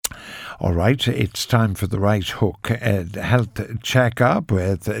All right, it's time for the right hook. Health check-up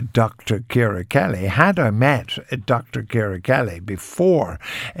with Dr. Ciara Kelly. Had I met Dr. Ciara Kelly before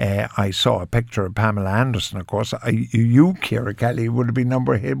I saw a picture of Pamela Anderson, of course, you, Ciara Kelly, would have been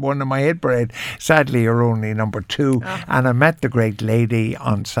one of my hit parade. Sadly, you're only number 2. Oh. And I met the great lady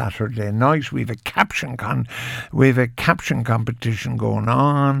on Saturday night. We have a caption competition going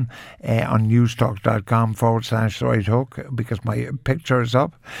on newstalk.com/right hook because my picture is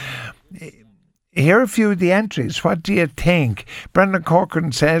up. Here are a few of the entries. What do you think? Brendan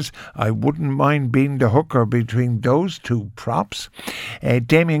Corcoran says, I wouldn't mind being the hooker between those two props.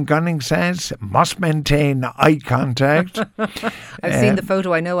 Damien Gunning says, must maintain eye contact. I've seen the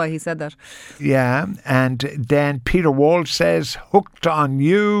photo. I know why he said that. Yeah. And then Peter Walsh says, hooked on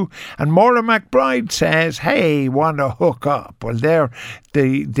you. And Maura McBride says, hey, want to hook up? Well, there,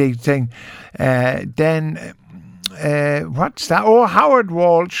 the thing. Then... what's that? Oh, Howard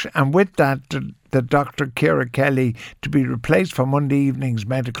Walsh, and with that, the Dr. Ciara Kelly to be replaced for Monday evening's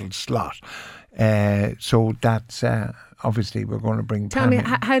medical slot. So that's obviously we're going to bring. Tell me,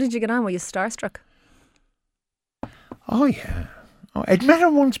 how did you get on? Were you starstruck? Oh yeah. Oh, I'd met her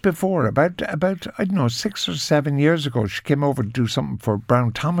once before, about I don't know, 6 or 7 years ago. She came over to do something for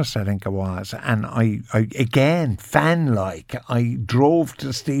Brown Thomas, I think it was, and I again, fan-like, I drove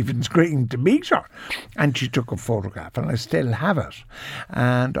to Stephen's Green to meet her, and she took a photograph, and I still have it.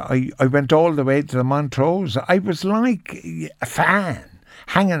 And I went all the way to the Montrose. I was like a fan,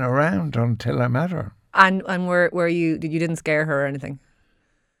 hanging around until I met her. And were you didn't scare her or anything?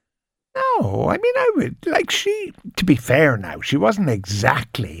 No, I mean, I would, to be fair now, she wasn't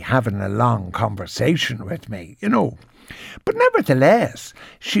exactly having a long conversation with me, you know. But nevertheless,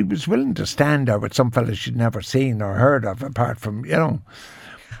 she was willing to stand there with some fella she'd never seen or heard of, apart from, you know.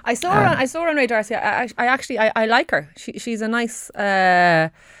 I saw her on Ray D'Arcy. I like her. She's a nice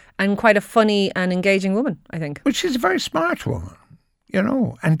and quite a funny and engaging woman, I think. But she's a very smart woman. You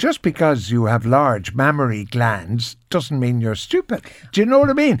know, and just because you have large mammary glands doesn't mean you're stupid. Do you know what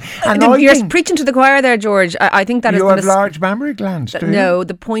I mean? And you're preaching to the choir there, George. I think that you have large mammary glands, do you? No,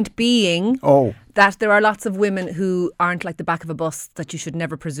 the point being that there are lots of women who aren't like the back of a bus that you should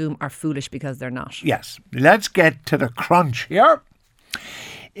never presume are foolish because they're not. Yes. Let's get to the crunch here.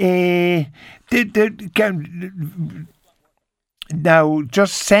 Now,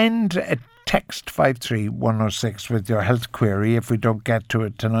 just send a text 53106 with your health query. If we don't get to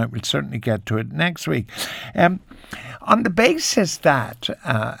it tonight, we'll certainly get to it next week. On the basis that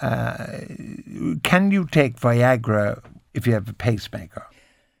can you take Viagra if you have a pacemaker?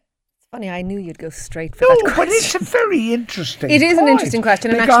 It's funny, I knew you'd go straight for that question. But it's a very interesting It is an interesting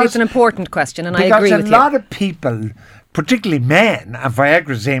question, and actually it's an important question, and I agree with you. Because a lot of people, particularly men, and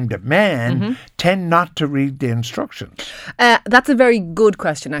Viagra's aimed at men, tend not to read the instructions. That's a very good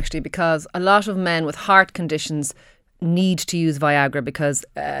question, actually, because a lot of men with heart conditions need to use Viagra because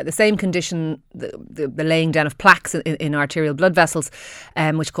the same condition, the laying down of plaques in arterial blood vessels,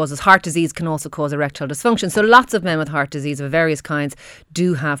 which causes heart disease, can also cause erectile dysfunction. So lots of men with heart disease of various kinds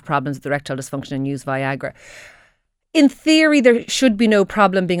do have problems with erectile dysfunction and use Viagra. In theory, there should be no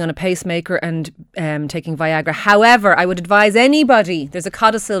problem being on a pacemaker and taking Viagra. However, I would advise anybody, there's a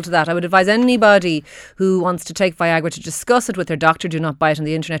codicil to that, I would advise anybody who wants to take Viagra to discuss it with their doctor. Do not buy it on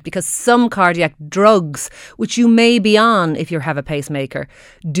the internet, because some cardiac drugs, which you may be on if you have a pacemaker,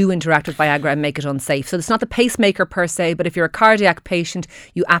 do interact with Viagra and make it unsafe. So it's not the pacemaker per se, but if you're a cardiac patient,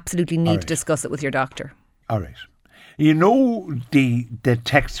 you absolutely need to discuss it with your doctor. All right. You know the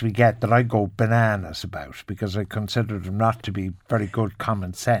texts we get that I go bananas about because I consider them not to be very good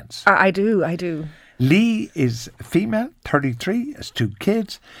common sense. I do. Lee is female, 33, has 2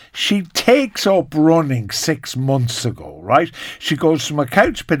 kids. She takes up running 6 months ago, right? She goes from a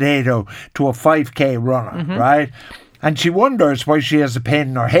couch potato to a 5K runner, right? And she wonders why she has a pain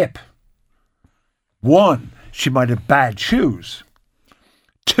in her hip. 1, she might have bad shoes.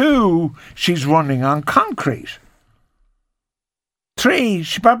 2, she's running on concrete. 3,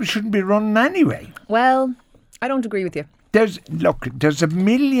 she probably shouldn't be running anyway. Well, I don't agree with you. There's a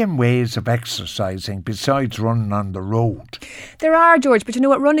million ways of exercising besides running on the road. There are, George, but you know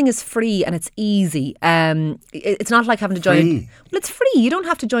what? Running is free and it's easy. It's not like having to join. Well, it's free. You don't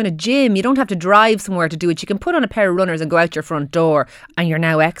have to join a gym. You don't have to drive somewhere to do it. You can put on a pair of runners and go out your front door, and you're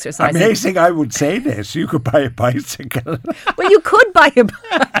now exercising. Amazing! I would say this. You could buy a bicycle. Well, you could buy a.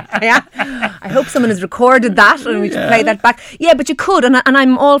 Yeah. I hope someone has recorded that and we can play that back. Yeah, but you could, and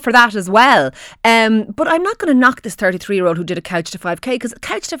I'm all for that as well. But I'm not going to knock this 33-year-old 40-year-old who did a couch to 5K, because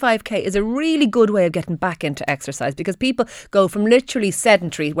couch to 5K is a really good way of getting back into exercise, because people go from literally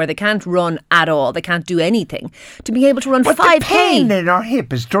sedentary, where they can't run at all, they can't do anything, to be able to run 5K. But the pain in her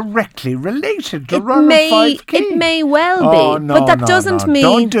hip is directly related to running 5K. It may well be, but that doesn't mean...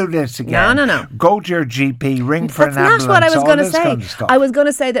 Don't do this again. No. Go to your GP, ring for an ambulance. That's not what I was going to say. Kind of I was going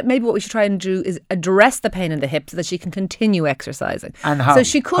to say that maybe what we should try and do is address the pain in the hip so that she can continue exercising. And how? So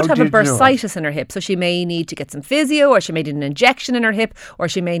she could have a do you do it? bursitis in her hip, so she may need to get some physio, or she may need an injection in her hip, or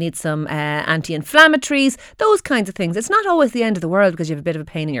she may need some anti-inflammatories, those kinds of things. It's not always the end of the world because you have a bit of a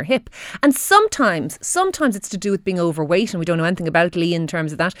pain in your hip. And sometimes it's to do with being overweight, and we don't know anything about Lee in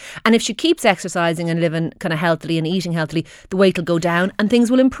terms of that. And if she keeps exercising and living kind of healthily and eating healthily, the weight will go down and things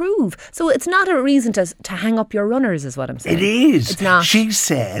will improve. So it's not a reason to hang up your runners, is what I'm saying. It is. It's not. She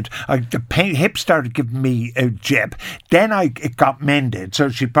said the hip started giving me a jip. Then it got mended. So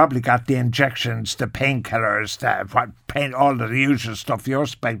she probably got the injections, the painkillers, all the usual stuff you're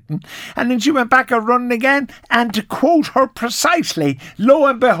spouting. And then she went back and running again. And to quote her precisely, lo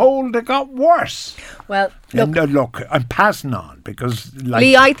and behold, it got worse. Well, look, I'm passing on because...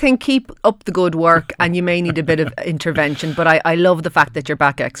 Lee, I think keep up the good work, and you may need a bit of intervention, but I love the fact that you're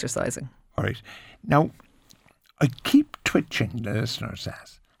back exercising. All right. Now, I keep twitching, the listener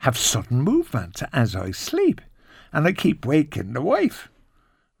says, have sudden movements as I sleep, and I keep waking the wife.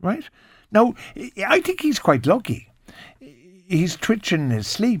 Right? Now, I think he's quite lucky. He's twitching in his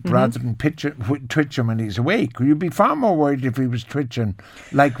sleep rather than twitching when he's awake. You'd be far more worried if he was twitching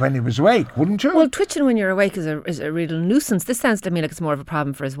like when he was awake, wouldn't you? Well, twitching when you're awake is a real nuisance. This sounds to me like it's more of a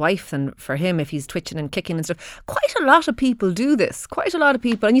problem for his wife than for him if he's twitching and kicking and stuff. Quite a lot of people do this. Quite a lot of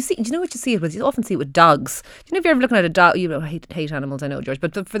people. And do you know what you see it with? You often see it with dogs. Do you know if you're ever looking at a dog, I hate animals, I know, George,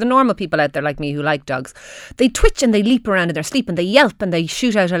 but for the normal people out there like me who like dogs, they twitch and they leap around in their sleep and they yelp and they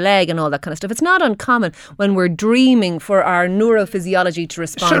shoot out a leg and all that kind of stuff. It's not uncommon when we're dreaming for our neurophysiology to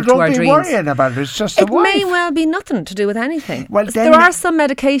respond to our dreams. So don't be worrying about it. It's just a wife. It may well be nothing to do with anything. Well, there are some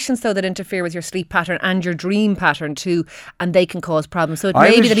medications though that interfere with your sleep pattern and your dream pattern too, and they can cause problems. So it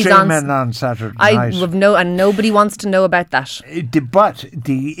may be that he's on Saturday night. And nobody wants to know about that. But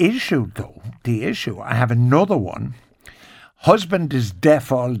the issue, I have another one. Husband is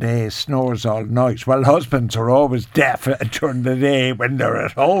deaf all day, snores all night. Well, husbands are always deaf during the day when they're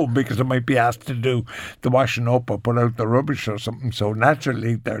at home because they might be asked to do the washing up or put out the rubbish or something. So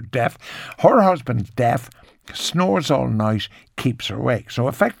naturally they're deaf. Her husband's deaf, snores all night, keeps her awake. So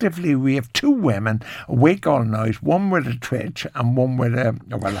effectively we have two women awake all night, one with a twitch and one with a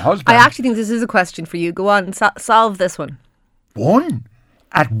husband. I actually think this is a question for you. Go on, solve this one. One?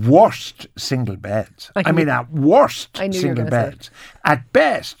 At worst, single beds. At worst, single beds. At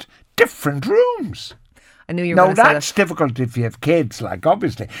best, different rooms. I knew you were going to say that. Now, that's difficult if you have kids,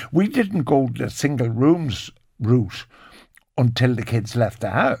 obviously. We didn't go the single rooms route until the kids left the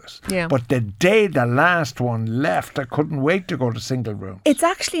house. Yeah. But the day the last one left, I couldn't wait to go to single rooms. It's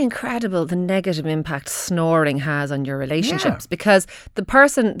actually incredible the negative impact snoring has on your relationships because the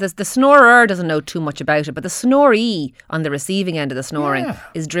person, the snorer doesn't know too much about it, but the snoree on the receiving end of the snoring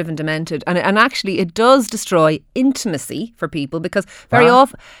is driven demented. And actually it does destroy intimacy for people because very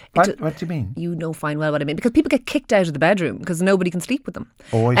often... What do you mean? You know fine well what I mean. Because people get kicked out of the bedroom because nobody can sleep with them.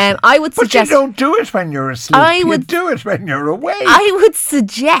 Oh, I see. I would suggest... But you don't do it when you're asleep. You do it when you're awake. I would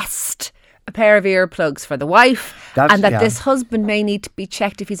suggest a pair of earplugs for the wife this husband may need to be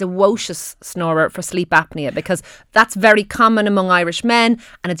checked if he's a wotious snorer for sleep apnea because that's very common among Irish men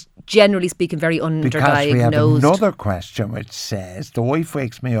and it's generally speaking very underdiagnosed. Because we have another question which says the wife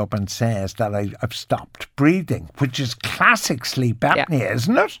wakes me up and says that I've stopped breathing, which is classic sleep apnea,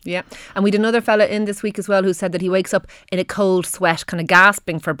 isn't it? Yeah. And we had another fella in this week as well who said that he wakes up in a cold sweat, kind of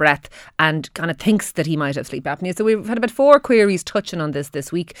gasping for breath and kind of thinks that he might have sleep apnea. So we've had about 4 queries touching on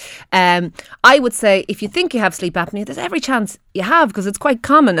this week. I would say if you think you have sleep apnea, there's every chance you have because it's quite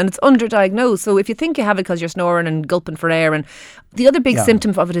common and it's underdiagnosed. So if you think you have it because you're snoring and gulping for air, and the other big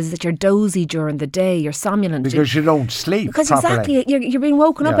symptom of it is that you're dozy during the day, you're somnolent. Because you don't sleep because properly. Exactly, you're being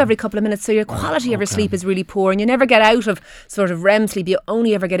woken up every couple of minutes, so your quality of your sleep is really poor and you never get out of sort of REM sleep. You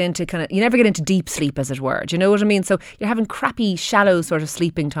only ever get into you never get into deep sleep, as it were. Do you know what I mean? So you're having crappy, shallow sort of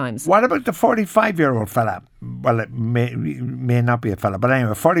sleeping times. What about the 45-year-old fella? Well, it may not be a fella, but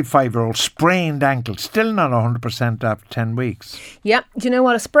anyway, 45-year-old sprained ankle, still not 100% after 10 weeks. weeks. Yeah. Do you know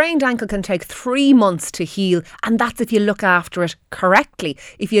what? A sprained ankle can take 3 months to heal, and that's if you look after it correctly.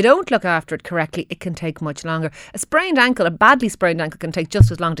 If you don't look after it correctly, it can take much longer. A badly sprained ankle can take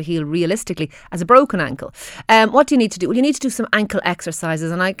just as long to heal realistically as a broken ankle. What do you need to do? Well, you need to do some ankle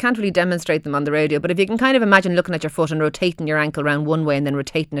exercises, and I can't really demonstrate them on the radio, but if you can kind of imagine looking at your foot and rotating your ankle around one way and then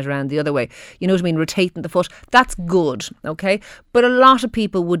rotating it around the other way, you know what I mean, rotating the foot, that's good, okay? But a lot of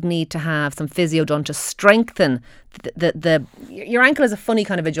people would need to have some physio done to strengthen your ankle is a funny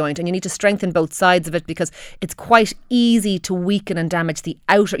kind of a joint, and you need to strengthen both sides of it because it's quite easy to weaken and damage the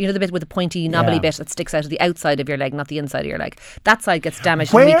outer, the bit with the pointy knobbly bit that sticks out of the outside of your leg, not the inside of your leg. That side gets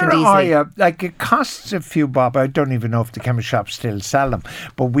damaged and weakened easily. Where are you? Like, it costs a few bob. I don't even know if the chemist shops still sell them,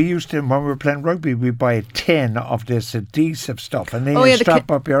 but we used to, when we were playing rugby, we buy a tin of this adhesive stuff, and then you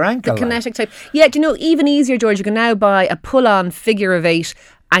strap up your ankle. The kinetic type. Yeah, do you know, even easier, George, you can now buy a pull-on figure of 8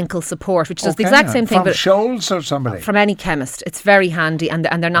 ankle support, which does the exact same thing. From Scholl's or somebody? From any chemist. It's very handy, and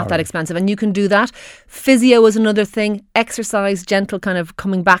they're not that expensive. And you can do that. Physio is another thing. Exercise, gentle kind of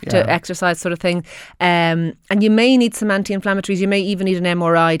coming back to exercise sort of thing. And you may need some anti-inflammatories. You may even need an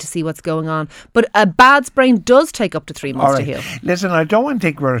MRI to see what's going on. But a bad sprain does take up to 3 months to heal. Listen, I don't want to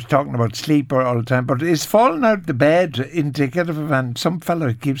think we're talking about sleep all the time, but is falling out of the bed indicative? And some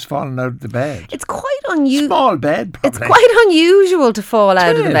fella keeps falling out of the bed. It's quite unusual. Small bed, probably. It's quite unusual to fall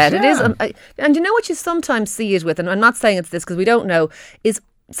out of the bed. It is. And you know what you sometimes see it with, and I'm not saying it's this because we don't know, is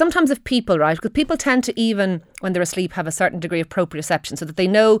sometimes if people, right, because people tend to, even when they're asleep, have a certain degree of proprioception, so that they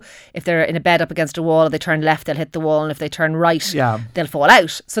know if they're in a bed up against a wall, if they turn left, they'll hit the wall, and if they turn right, they'll fall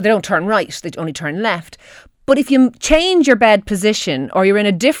out. So they don't turn right, they only turn left. But if you change your bed position or you're in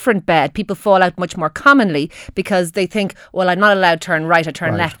a different bed, people fall out much more commonly because they think, well, I'm not allowed to turn right, I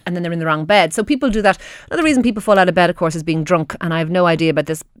turn left, and then they're in the wrong bed. So people do that. Another reason people fall out of bed, of course, is being drunk. And I have no idea about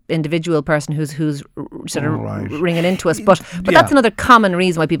this individual person who's sort of ringing into us. But that's another common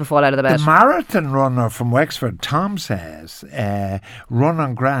reason why people fall out of the bed. The marathon runner from Wexford, Tom, says, run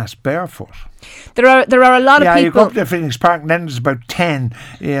on grass barefoot. There are a lot of people. Yeah, you go up to Phoenix Park and then there's about 10,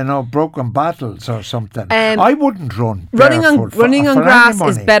 broken bottles or something. I wouldn't run barefoot. Running on grass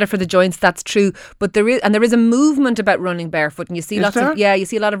is better for the joints. That's true. But there is a movement about running barefoot, and you see you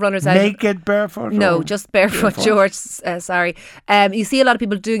see a lot of runners out naked barefoot. No, just barefoot, George. Sorry. You see a lot of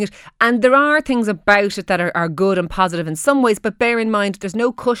people doing it, and there are things about it that are good and positive in some ways. But bear in mind, there's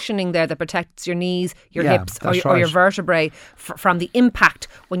no cushioning there that protects your knees, your hips, or your vertebrae from the impact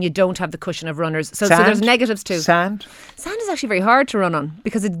when you don't have the cushion of runners. So there's negatives too. Sand is actually very hard to run on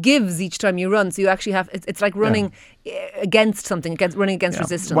because it gives each time you run. So you actually have it's like running against something, running against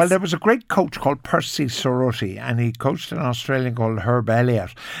resistance. Well, there was a great coach called Percy Sorotti, and he coached an Australian called Herb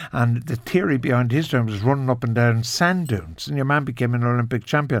Elliott, and the theory behind his term was running up and down sand dunes, and your man became an Olympic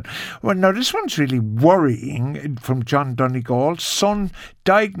champion. Well, now this one's really worrying, from John Donegal. Son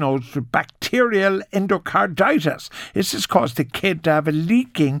diagnosed with bacterial endocarditis. This has caused the kid to have a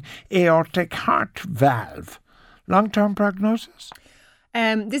leaking aortic heart valve. Long-term prognosis?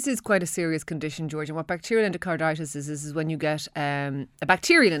 This is quite a serious condition, George. And what bacterial endocarditis is when you get a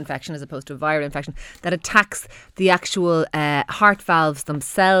bacterial infection as opposed to a viral infection that attacks the actual heart valves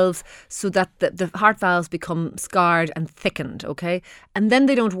themselves, so that the heart valves become scarred and thickened, okay? And then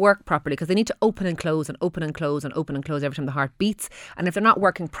they don't work properly because they need to open and close and open and close and open and close every time the heart beats. And if they're not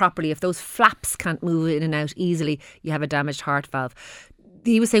working properly, if those flaps can't move in and out easily, you have a damaged heart valve.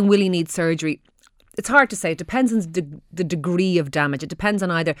 He was saying, will he need surgery? It's hard to say. It depends on the degree of damage. It depends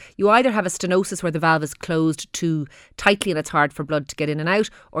on you either have a stenosis where the valve is closed too tightly and it's hard for blood to get in and out,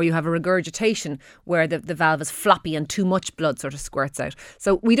 or you have a regurgitation where the valve is floppy and too much blood sort of squirts out.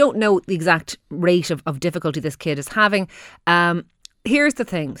 So we don't know the exact rate of difficulty this kid is having. Here's the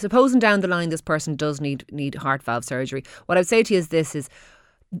thing. Supposing down the line this person does need heart valve surgery, what I would say to you is this: is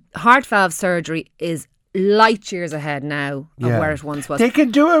heart valve surgery is light years ahead now of where it once was. They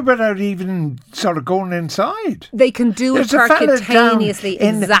can do it without even sort of going inside. They can do it percutaneously,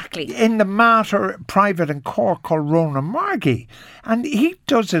 exactly. In the Mater private in Cork called Ronan Margie, and he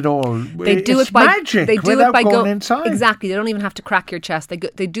does it all. They do it by going inside. Exactly. They don't even have to crack your chest. They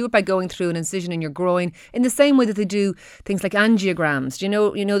do it by going through an incision in your groin, in the same way that they do things like angiograms. Do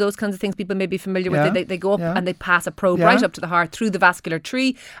you know those kinds of things people may be familiar with? They go up and they pass a probe right up to the heart through the vascular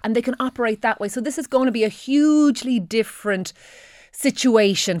tree, and they can operate that way. So this is going to be a hugely different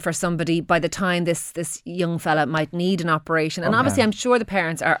situation for somebody by the time this young fella might need an operation. And obviously I'm sure the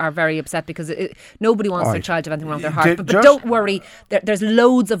parents are very upset because nobody wants their child to have anything wrong with their heart. But don't worry, there's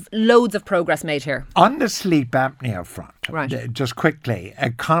loads of progress made here. On the sleep apnea front, just quickly,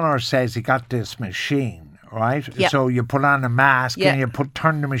 Connor says he got this machine. Right? Yep. So you put on a mask and you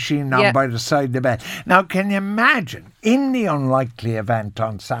turn the machine on by the side of the bed. Now, can you imagine In the unlikely event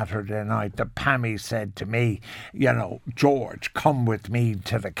on Saturday night that Pammy said to me, George, come with me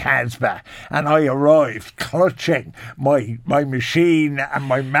to the Casbah, and I arrived clutching my machine and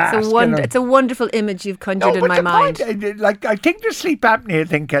my mask. It's a wonderful image you've conjured in my mind. Point, I think the sleep apnea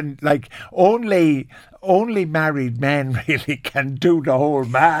thing can, only married men really can do the whole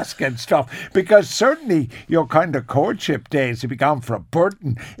mask and stuff, because certainly your kind of courtship days would be gone for a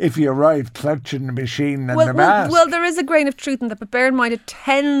burden if you arrived clutching the machine and the mask. Well, there is a grain of truth in that, but bear in mind it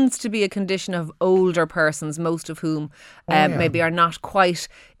tends to be a condition of older persons, most of whom maybe are not quite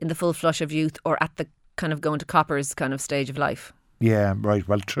in the full flush of youth or at the kind of going to coppers kind of stage of life. Yeah, right.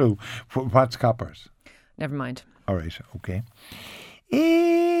 Well, true. What's coppers? Never mind. All right, okay.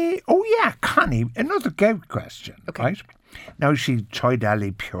 Connie, another gout question, okay. Right? Now, she tried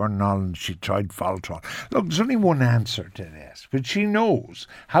allopurinol and she tried Voltron. Look, there's only one answer to this, but she knows,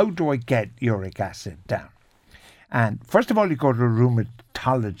 how do I get uric acid down? And first of all, you go to a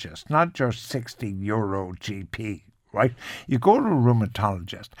rheumatologist, not your €60 GP, right? You go to a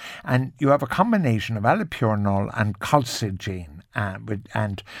rheumatologist and you have a combination of allopurinol and colchicine.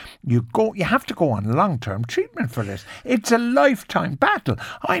 And you have to go on long-term treatment for this. It's a lifetime battle.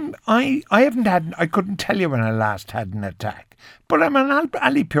 I couldn't tell you when I last had an attack, but I'm on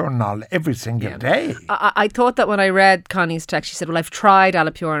allopurinol every single day. I thought that when I read Connie's text, she said, well, I've tried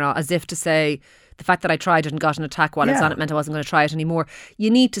allopurinol, as if to say, the fact that I tried it and got an attack while I was on it meant I wasn't going to try it anymore. You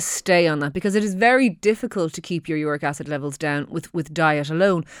need to stay on that, because it is very difficult to keep your uric acid levels down with diet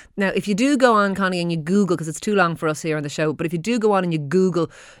alone. Now, if you do go on, Connie, and you Google, because it's too long for us here on the show, but if you do go on and you Google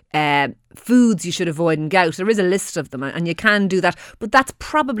foods you should avoid in gout, there is a list of them, and you can do that, but that's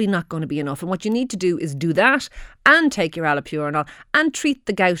probably not going to be enough. And what you need to do is do that and take your allopurinol and treat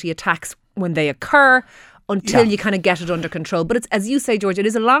the gouty attacks when they occur, until you kind of get it under control. But it's, as you say, George, it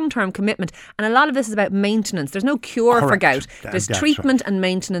is a long-term commitment, and a lot of this is about maintenance. There's no cure for gout. There's treatment and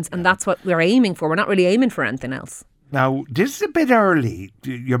maintenance, and that's what we're aiming for. We're not really aiming for anything else. Now, this is a bit early,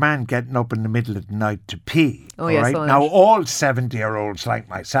 your man getting up in the middle of the night to pee. Oh, yes. Right? Now, all 70-year-olds like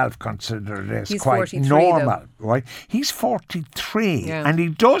myself consider this quite normal, right? He's 43, and he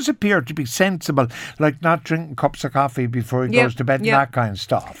does appear to be sensible, like not drinking cups of coffee before he goes to bed and that kind of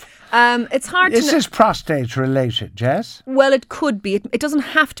stuff. It's hard to Is this prostate related, Jess? Well, it could be. It doesn't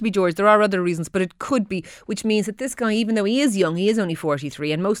have to be, George. There are other reasons, but it could be, which means that this guy, even though he is young, he is only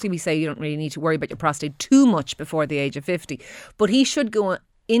 43, and mostly we say you don't really need to worry about your prostate too much before the age of 50. But he should go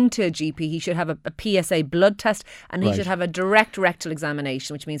into a GP. He should have a PSA blood test, and he should have a direct rectal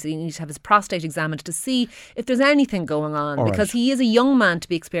examination, which means that he needs to have his prostate examined to see if there's anything going on, because he is a young man to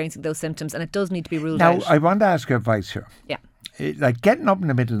be experiencing those symptoms, and it does need to be ruled out. Now, I want to ask your advice here. Yeah. Like getting up in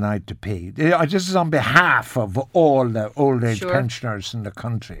the middle of the night to pee. This is on behalf of all the old age pensioners in the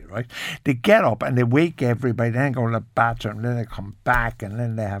country, right? They get up and they wake everybody, then go to the bathroom, then they come back, and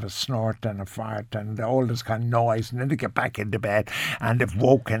then they have a snort and a fart and all this kind of noise, and then they get back into bed and they've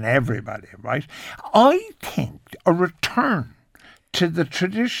woken everybody, right? I think a return to the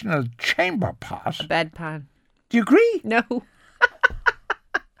traditional chamber pot. A bedpan. Do you agree? No.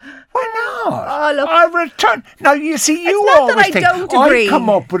 Why not? Oh, look. I return. Now, you see, you always think, I come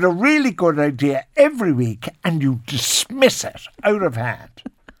up with a really good idea every week and you dismiss it out of hand.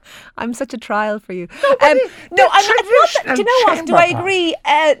 I'm such a trial for you. No, I'm not. Do you know what? Do I agree?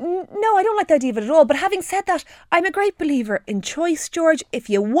 No, I don't like the idea of it at all. But having said that, I'm a great believer in choice, George. If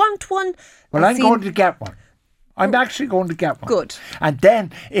you want one... Well, I'm going to get one. I'm actually going to get one. Good. And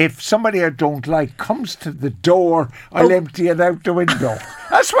then, if somebody I don't like comes to the door, I'll empty it out the window.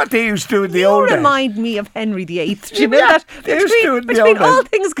 That's what they used to do in the old days. You remind me of Henry VIII. Do you know that? They used to do in the old Between all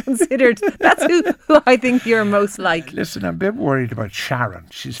things considered, that's who I think you're most like. Listen, I'm a bit worried about Sharon.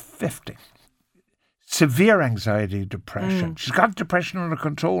 She's 50. Severe anxiety, depression. She's got depression under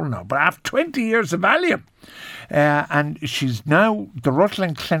control now, but after 20 years of Valium. And she's now, the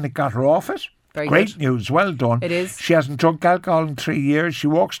Rutland Clinic got her off it. Very Great good. news, well done. It is. She hasn't drunk alcohol in 3 years. She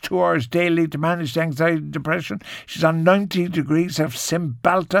walks 2 hours daily to manage the anxiety and depression. She's on 90 degrees of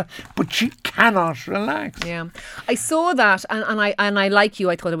Cymbalta, but she cannot relax. Yeah, I saw that, and I like you.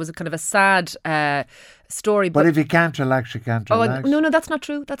 I thought it was a kind of a sad story. But if you can't relax, you can't relax. No, that's not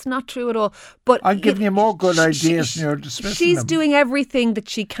true. That's not true at all. But I'm giving you more good ideas than you're dismissing She's them. doing everything that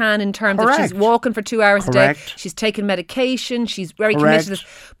she can in terms of she's walking for 2 hours a day. She's taking medication. She's very committed to this.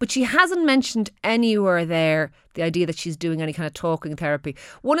 But she hasn't mentioned anywhere there the idea that she's doing any kind of talking therapy.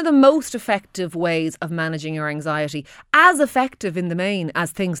 One of the most effective ways of managing your anxiety, as effective in the main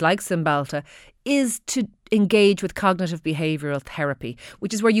as things like Cymbalta, is to engage with cognitive behavioural therapy,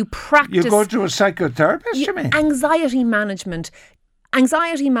 which is where you practice... You go to a psychotherapist, you mean? Anxiety management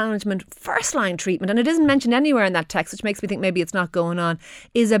anxiety management, first line treatment, and it isn't mentioned anywhere in that text, which makes me think maybe it's not going on,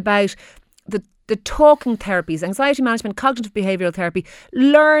 is about the talking therapies, anxiety management, cognitive behavioural therapy,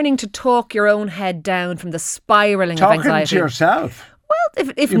 learning to talk your own head down from the spiralling of anxiety. Talking to yourself. Well,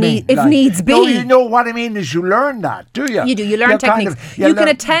 if needs be. No, you know what I mean is you learn that, do you? You do. You learn techniques. You can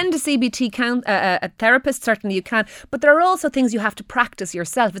attend a CBT a therapist, certainly you can. But there are also things you have to practice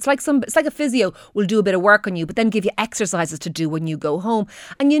yourself. It's like a physio will do a bit of work on you, but then give you exercises to do when you go home.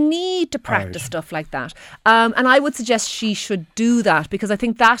 And you need to practice stuff like that. And I would suggest she should do that, because I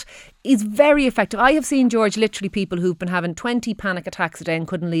think that is very effective. I have seen, George, literally people who've been having 20 panic attacks a day and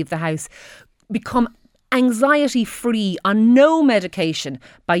couldn't leave the house become anxiety free on no medication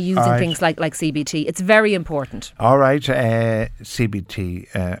by using things like CBT. It's very important. All right,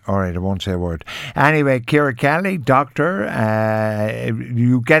 CBT. All right, I won't say a word. Anyway, Ciara Kelly, doctor.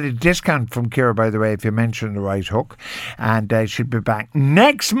 You get a discount from Ciara, by the way, if you mention the Right Hook. And she'll be back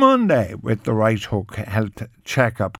next Monday with the Right Hook health checkup.